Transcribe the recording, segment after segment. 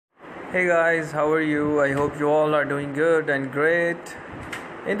Hey guys, how are you? I hope you all are doing good and great.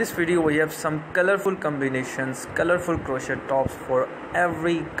 In this video we have some colorful combinations, colorful crochet tops for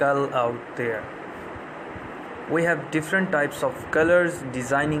every girl out there. We have different types of colors,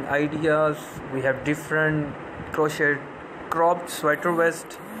 designing ideas. We have different crochet cropped sweater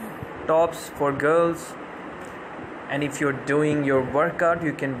vest tops for girls. And if you're doing your workout,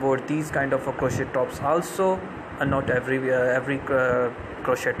 you can wear these kind of crochet tops also. And not every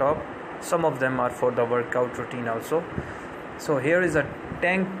crochet top. Some of them are for the workout routine also. So here is a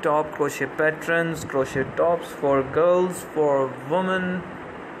tank top crochet patterns, crochet tops for girls, for women,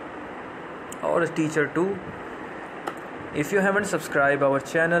 or a teacher too. If you haven't subscribed our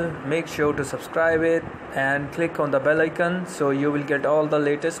channel, make sure to subscribe it and click on the bell icon so you will get all the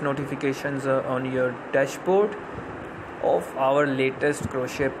latest notifications on your dashboard of our latest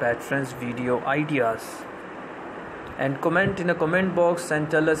crochet patterns video ideas. And comment in the comment box and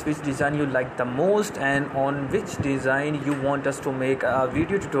tell us which design you like the most and on which design you want us to make a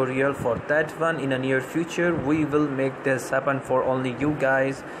video tutorial for that one. In the near future we will make this happen for only you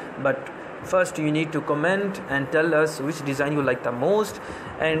guys, but first you need to comment and tell us which design you like the most.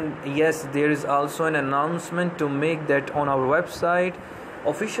 And yes, there is also an announcement to make that on our website,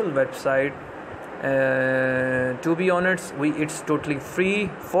 official website. To be honest, it's totally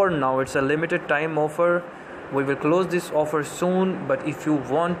free for now. It's a limited time offer. We will close this offer soon, but if you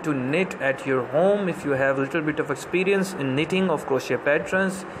want to knit at your home, if you have a little bit of experience in knitting of crochet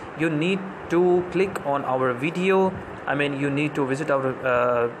patterns, you need to click on our video. You need to visit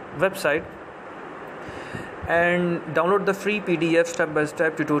our website and download the free PDF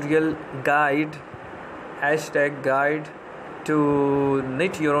step-by-step tutorial guide, #guide to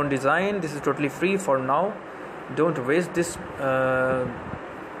knit your own design. This is totally free for now. Don't waste this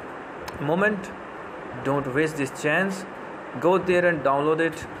moment. Don't waste this chance. Go there and download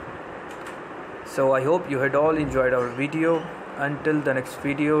it. So I hope you had all enjoyed our video. Until the next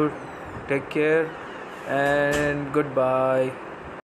video, take care and goodbye.